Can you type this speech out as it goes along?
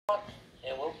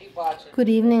Good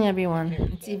evening, everyone.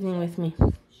 It's evening with me.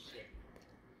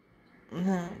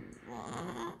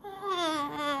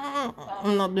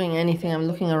 I'm not doing anything. I'm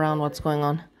looking around what's going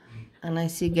on. And I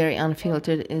see Gary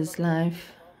Unfiltered is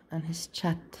live and his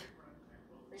chat.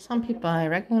 Some people I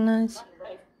recognize.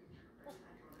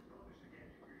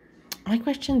 My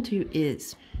question to you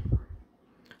is,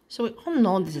 so we all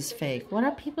know this is fake. What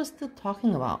are people still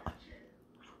talking about?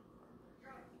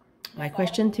 My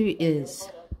question to you is,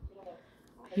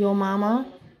 your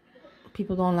mama,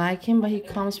 people don't like him, but he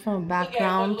comes from a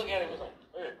background,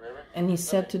 and he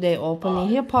said today openly,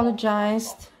 he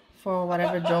apologized for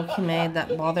whatever joke he made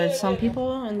that bothered some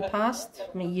people in the past,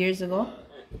 years ago.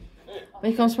 But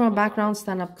he comes from a background,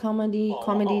 stand-up comedy,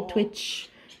 Twitch,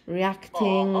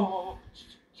 reacting.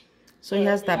 So he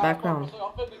has that background.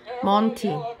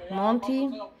 Monty,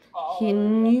 he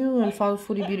knew and followed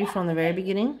Foodie Beauty from the very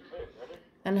beginning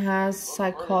and has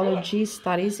psychology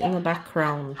studies in the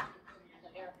background.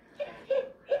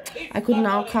 I could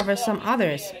now cover some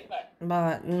others,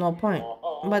 but no point.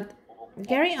 But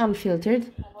Gary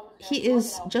Unfiltered, he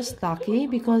is just lucky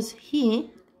because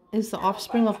he is the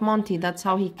offspring of Monty. That's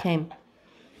how he came.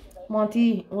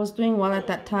 Monty was doing well at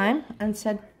that time and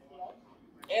said,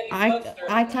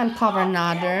 I can cover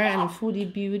Nader and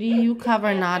Foodie Beauty, you cover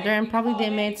Nader, and probably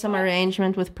they made some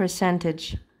arrangement with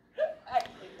percentage.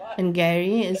 And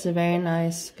Gary is a very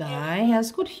nice guy. He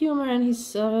has good humor and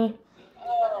he's, how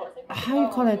you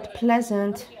call it,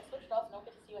 pleasant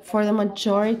for the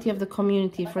majority of the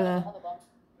community, for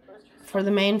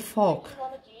the main folk.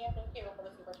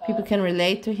 People can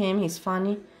relate to him. He's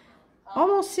funny.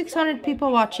 Almost 600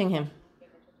 people watching him.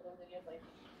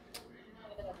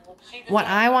 What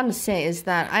I want to say is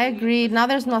that I agree. Now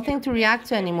there's nothing to react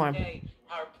to anymore.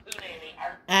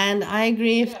 And I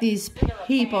agree if these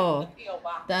people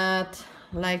that,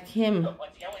 like him,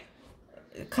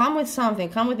 come with something,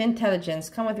 come with intelligence,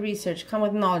 come with research, come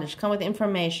with knowledge, come with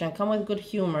information, come with good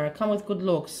humor, come with good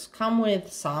looks, come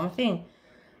with something.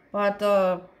 But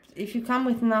if you come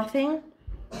with nothing,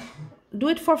 do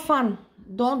it for fun.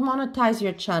 Don't monetize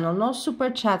your channel. No super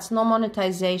chats, no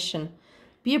monetization.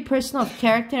 Be a person of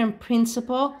character and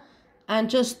principle and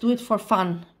just do it for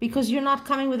fun. Because you're not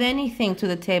coming with anything to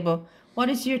the table. What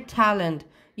is your talent?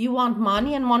 You want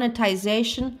money and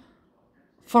monetization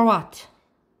for what?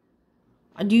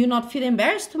 Do you not feel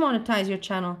embarrassed to monetize your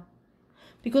channel?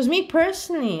 Because me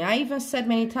personally, I even said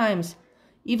many times,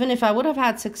 even if I would have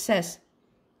had success,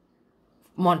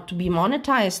 want to be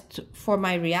monetized for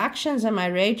my reactions and my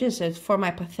rages, for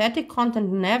my pathetic content,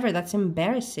 never. That's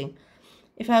embarrassing.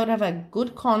 If I would have a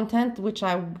good content, which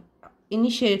I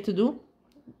initiated to do,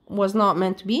 was not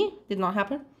meant to be, did not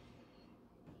happen,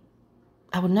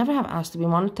 I would never have asked to be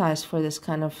monetized for this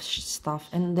kind of stuff.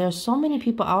 And there's so many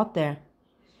people out there.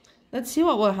 Let's see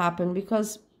what will happen,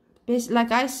 because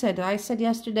like I said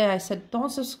yesterday, I said,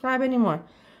 don't subscribe anymore.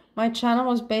 My channel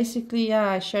was basically, yeah,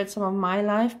 I shared some of my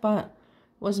life, but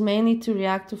was mainly to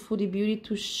react to Foodie Beauty,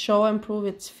 to show and prove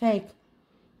it's fake.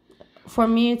 For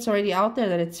me, it's already out there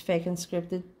that it's fake and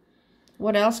scripted.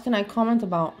 What else can I comment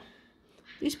about?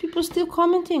 These people still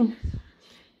commenting.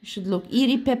 You should look.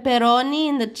 Iri Pepperoni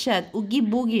in the chat. Oogie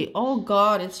Boogie. Oh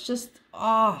God, it's just,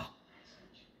 better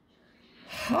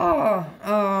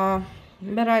I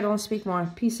don't speak more.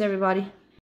 Peace, everybody.